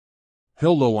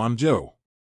Hello, I'm Joe.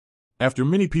 After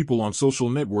many people on social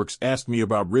networks asked me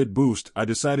about Redboost, I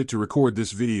decided to record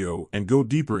this video and go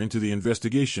deeper into the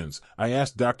investigations. I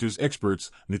asked doctors, experts,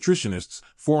 nutritionists,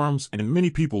 forums, and many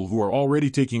people who are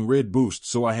already taking Redboost,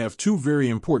 so I have two very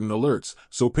important alerts,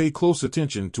 so pay close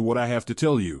attention to what I have to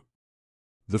tell you.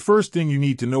 The first thing you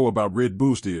need to know about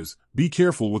Redboost is, be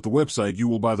careful with the website you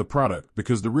will buy the product,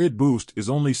 because the Redboost is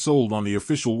only sold on the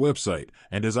official website,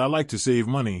 and as I like to save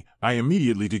money, I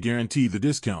immediately guarantee the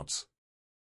discounts.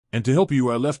 And to help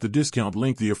you, I left the discount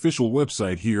link, the official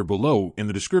website, here below in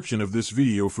the description of this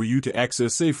video for you to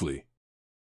access safely.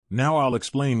 Now I'll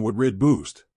explain what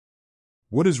Redboost.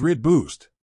 What is Redboost?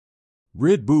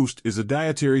 Redboost is a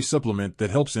dietary supplement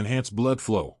that helps enhance blood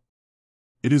flow.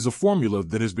 It is a formula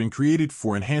that has been created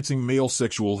for enhancing male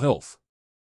sexual health.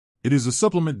 It is a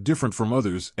supplement different from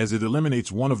others as it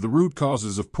eliminates one of the root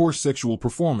causes of poor sexual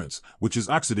performance, which is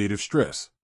oxidative stress.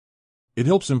 It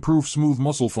helps improve smooth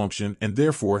muscle function and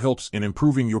therefore helps in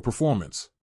improving your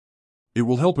performance. It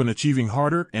will help in achieving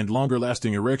harder and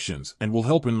longer-lasting erections and will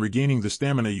help in regaining the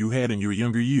stamina you had in your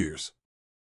younger years.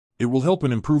 It will help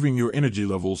in improving your energy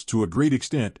levels to a great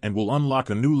extent and will unlock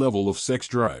a new level of sex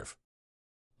drive.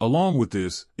 Along with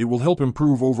this, it will help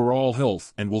improve overall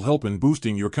health and will help in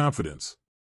boosting your confidence.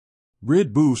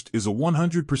 Redboost is a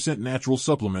 100% natural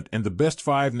supplement, and the best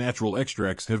 5 natural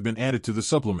extracts have been added to the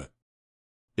supplement.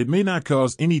 It may not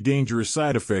cause any dangerous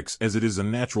side effects as it is a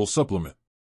natural supplement.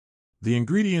 The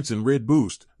ingredients in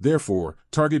Redboost, therefore,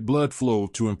 target blood flow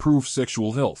to improve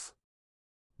sexual health.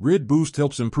 Redboost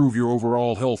helps improve your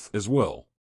overall health as well.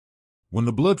 When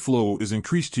the blood flow is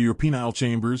increased to your penile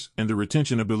chambers and the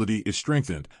retention ability is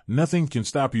strengthened, nothing can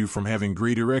stop you from having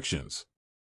great erections.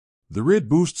 The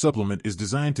Redboost supplement is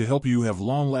designed to help you have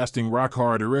long-lasting,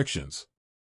 rock-hard erections.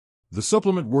 The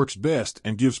supplement works best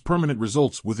and gives permanent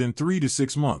results within 3 to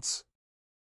 6 months.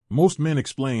 Most men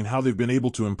explain how they've been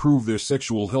able to improve their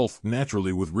sexual health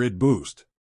naturally with Redboost.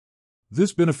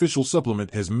 This beneficial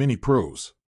supplement has many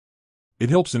pros. It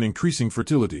helps in increasing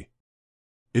fertility.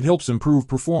 It helps improve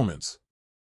performance.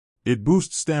 It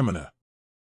boosts stamina.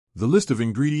 The list of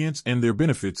ingredients and their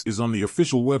benefits is on the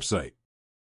official website.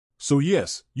 So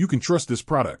yes, you can trust this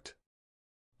product.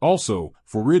 Also,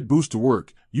 for Redboost to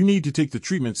work, you need to take the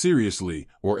treatment seriously,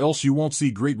 or else you won't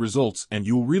see great results and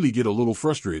you'll really get a little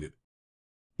frustrated.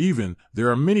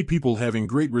 There are many people having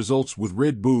great results with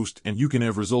Redboost, and you can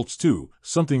have results too.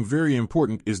 Something very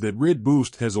important is that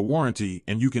Redboost has a warranty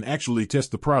and you can actually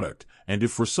test the product, and if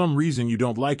for some reason you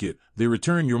don't like it, they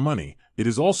return your money. It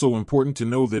is also important to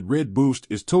know that Redboost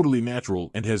is totally natural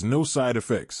and has no side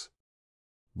effects.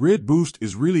 Redboost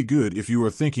is really good if you are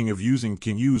thinking of using,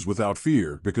 can use without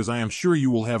fear, because I am sure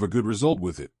you will have a good result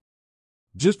with it.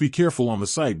 Just be careful on the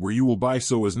site where you will buy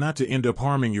so as not to end up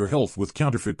harming your health with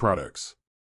counterfeit products.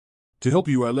 To help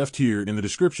you, I left here in the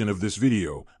description of this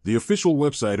video the official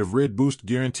website of Redboost,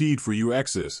 guaranteed for you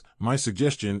access. My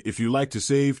suggestion, if you like to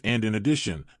save and in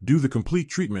addition do the complete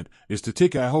treatment, is to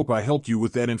take. I hope I helped you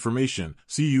with that information.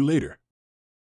 See you later.